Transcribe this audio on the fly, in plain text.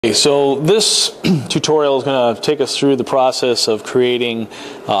So this tutorial is going to take us through the process of creating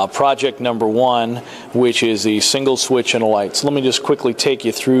project number one, which is the single switch and a light. So let me just quickly take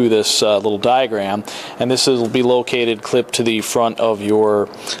you through this little diagram, and this will be located clipped to the front of your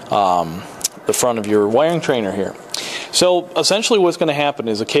wiring trainer here. So essentially what's going to happen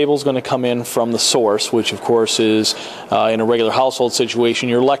is a cable is going to come in from the source, which of course is in a regular household situation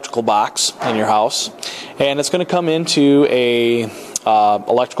your electrical box in your house, and it's going to come into a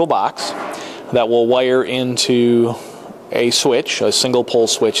electrical box that will wire into a switch, a single pole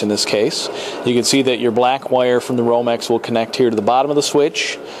switch in this case. You can see that your black wire from the Romex will connect here to the bottom of the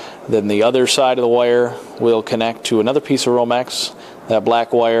switch, then the other side of the wire will connect to another piece of Romex, that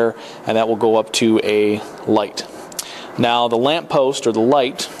black wire, and that will go up to a light. Now the lamp post or the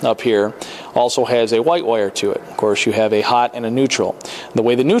light up here also has a white wire to it. Of course you have a hot and a neutral. The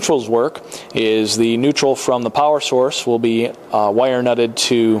way the neutrals work is the neutral from the power source will be wire nutted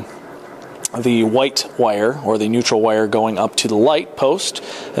to the white wire or the neutral wire going up to the light post,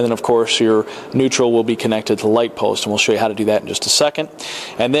 and then of course your neutral will be connected to the light post, and we'll show you how to do that in just a second.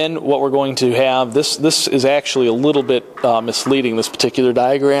 And then what we're going to have, this is actually a little bit misleading, this particular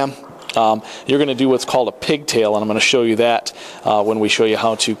diagram. You're going to do what's called a pigtail, and I'm going to show you that when we show you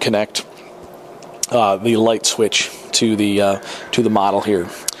how to connect the light switch to the model here.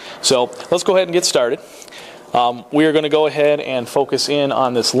 So let's go ahead and get started. We are going to go ahead and focus in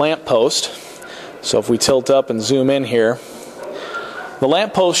on this lamp post. So if we tilt up and zoom in here, the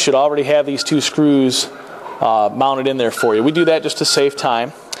lamp post should already have these two screws mounted in there for you. We do that just to save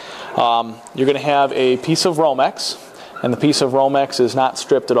time. You're going to have a piece of Romex, and the piece of Romex is not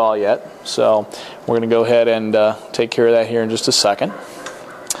stripped at all yet. So we're going to go ahead and take care of that here in just a second.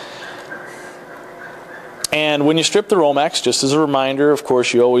 And when you strip the Romex, just as a reminder, of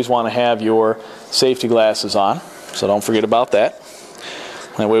course, you always want to have your safety glasses on, so don't forget about that.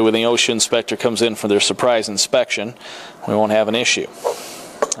 That way when the OSHA inspector comes in for their surprise inspection, we won't have an issue.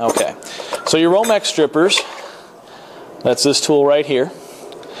 Okay, so your Romex strippers, that's this tool right here.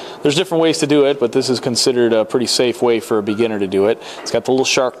 There's different ways to do it, but this is considered a pretty safe way for a beginner to do it. It's got the little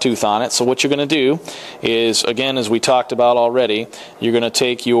shark tooth on it, so what you're going to do is, again, as we talked about already, you're going to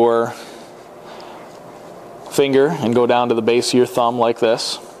take your finger and go down to the base of your thumb like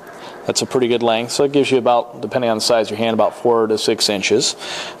this. That's a pretty good length, so it gives you about, depending on the size of your hand, about 4 to 6 inches.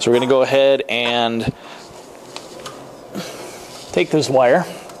 So we're going to go ahead and take this wire,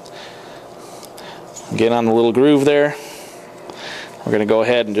 get on the little groove there. We're going to go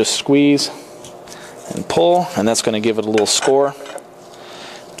ahead and just squeeze and pull, and that's going to give it a little score,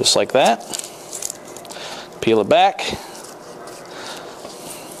 just like that. Peel it back.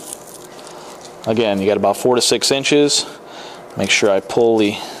 Again, you got about 4 to 6 inches. Make sure I pull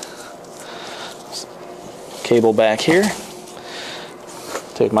the cable back here.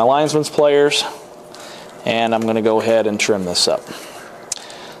 Take my linesman's pliers, and I'm going to go ahead and trim this up.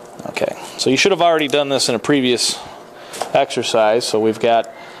 Okay, so you should have already done this in a previous exercise. So we've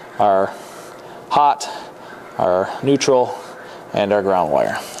got our hot, our neutral, and our ground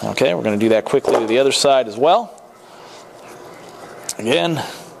wire. Okay, we're going to do that quickly to the other side as well. Again,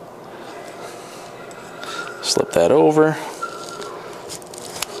 slip that over,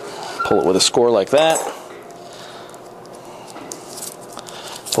 pull it with a score like that,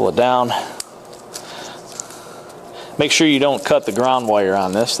 pull it down. Make sure you don't cut the ground wire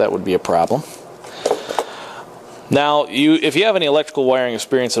on this, that would be a problem. Now, if you have any electrical wiring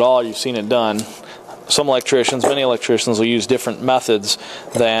experience at all, you've seen it done, some electricians, many electricians will use different methods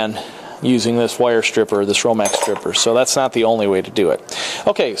than using this wire stripper, this Romex stripper. So that's not the only way to do it.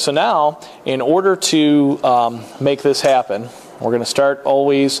 Okay, so now in order to make this happen, we're going to start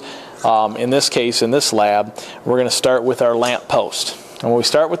always, in this case, in this lab, we're going to start with our lamp post. And when we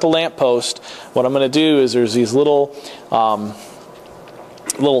start with the lamp post, what I'm going to do is there's these little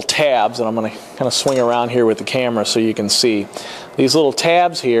tabs, and I'm going to kind of swing around here with the camera so you can see. These little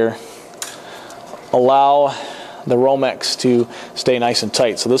tabs here allow the Romex to stay nice and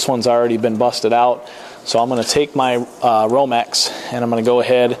tight. So this one's already been busted out. So I'm going to take my Romex and I'm going to go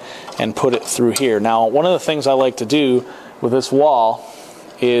ahead and put it through here. Now, one of the things I like to do with this wall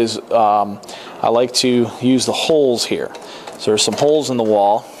is I like to use the holes here. So there's some holes in the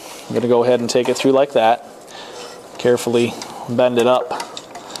wall. I'm going to go ahead and take it through like that. Carefully bend it up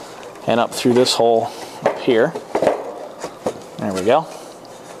and up through this hole up here. There we go.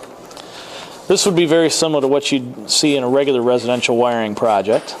 This would be very similar to what you'd see in a regular residential wiring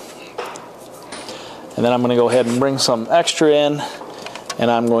project. And then I'm going to go ahead and bring some extra in, and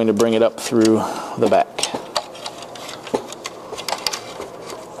I'm going to bring it up through the back.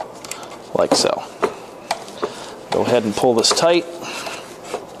 Like so. Go ahead and pull this tight.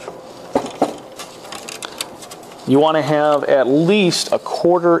 you want to have at least a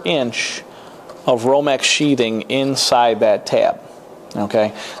 1/4 inch of Romex sheathing inside that tab.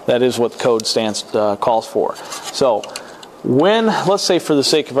 Okay, that is what the code calls for. So when, let's say for the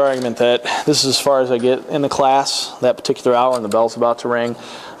sake of argument that this is as far as I get in the class, that particular hour, and the bell's about to ring,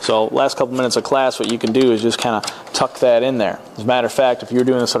 so last couple minutes of class, what you can do is just kind of tuck that in there. As a matter of fact, if you're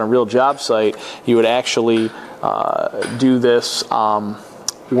doing this on a real job site, you would actually do this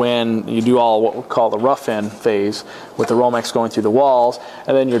when you do all what we call the rough-in phase, with the Romex going through the walls,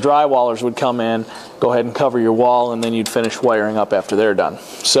 and then your drywallers would come in, go ahead and cover your wall, and then you'd finish wiring up after they're done.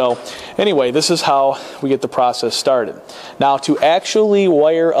 So anyway, this is how we get the process started. Now, to actually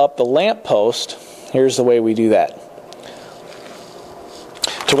wire up the lamp post, here's the way we do that.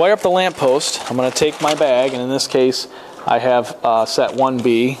 To wire up the lamp post, I'm going to take my bag, and in this case I have set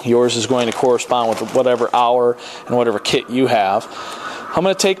 1B. Yours is going to correspond with whatever hour and whatever kit you have. I'm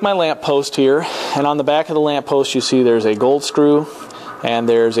going to take my lamp post here, and on the back of the lamp post you see there's a gold screw and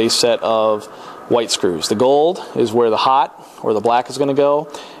there's a set of white screws. The gold is where the hot or the black is going to go,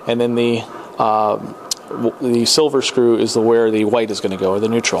 and then the silver screw is where the white is going to go, or the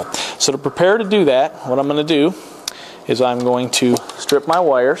neutral. So to prepare to do that, what I'm going to do is I'm going to strip my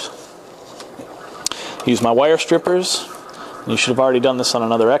wires, use my wire strippers. You should have already done this on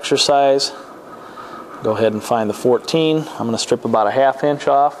another exercise. Go ahead and find the 14. I'm going to strip about a 1/2 inch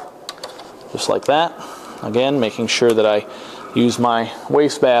off, just like that. Again, making sure that I use my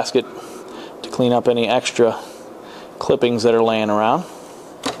wastebasket to clean up any extra clippings that are laying around.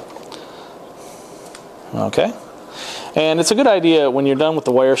 Okay. And it's a good idea when you're done with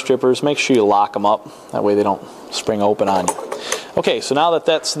the wire strippers, make sure you lock them up. That way they don't spring open on you. Okay, so now that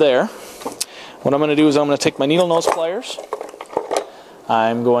that's there, what I'm going to do is I'm going to take my needle nose pliers.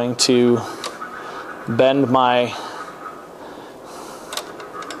 I'm going to bend my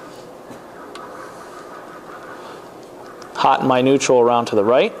hot and my neutral around to the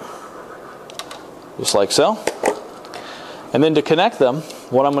right, just like so. And then to connect them,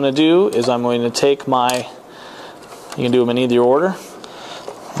 what I'm going to do is I'm going to take my, you can do them in either order.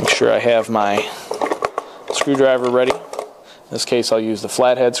 Make sure I have my screwdriver ready. In this case I'll use the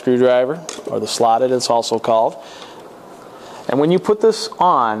flathead screwdriver, or the slotted it's also called. And when you put this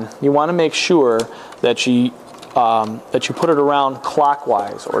on, you want to make sure that you put it around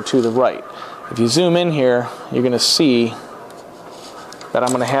clockwise or to the right. If you zoom in here, you're going to see that I'm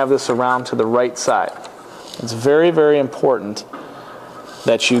going to have this around to the right side. It's very, very important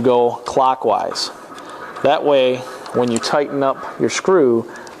that you go clockwise. That way, when you tighten up your screw,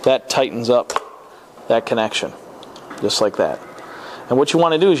 that tightens up that connection, just like that. And what you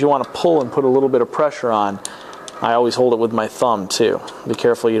want to do is you want to pull and put a little bit of pressure on. I always hold it with my thumb too. Be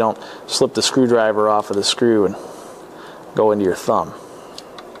careful you don't slip the screwdriver off of the screw and go into your thumb.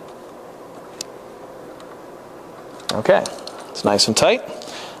 Okay, it's nice and tight.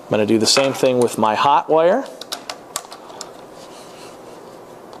 I'm going to do the same thing with my hot wire.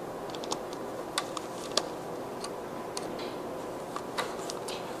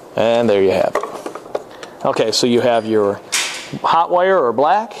 And there you have it. Okay, so you have your hot wire or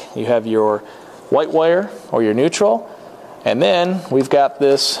black, you have your white wire or your neutral, and then we've got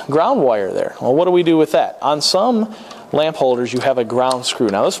this ground wire there. Well, what do we do with that? On some lamp holders you have a ground screw.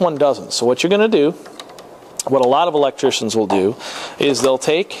 Now this one doesn't. So what you're going to do, what a lot of electricians will do, is they'll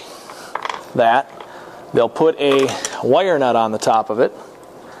take that, they'll put a wire nut on the top of it,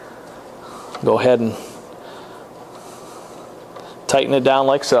 go ahead and tighten it down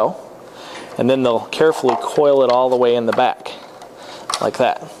like so, and then they'll carefully coil it all the way in the back, like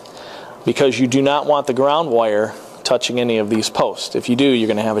that. Because you do not want the ground wire touching any of these posts. If you do, you're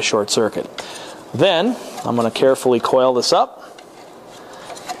going to have a short circuit. Then I'm going to carefully coil this up,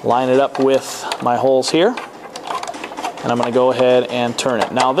 line it up with my holes here, and I'm going to go ahead and turn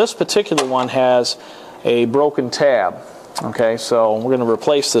it. Now this particular one has a broken tab. Okay, so we're going to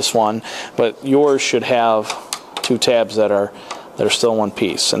replace this one, but yours should have two tabs that are still in one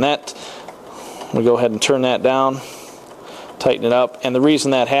piece. And that, we go ahead and turn that down, tighten it up, and the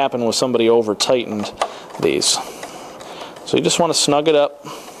reason that happened was somebody over tightened these. So you just want to snug it up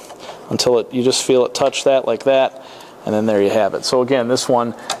until you just feel it touch that, like that, and then there you have it. So again, this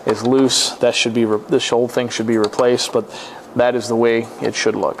one is loose. That should be this whole thing should be replaced, but that is the way it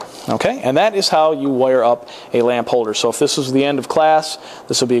should look. Okay, and that is how you wire up a lamp holder. So if this was the end of class,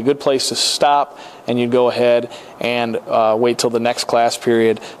 this would be a good place to stop, and you'd go ahead and wait till the next class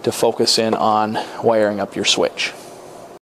period to focus in on wiring up your switch.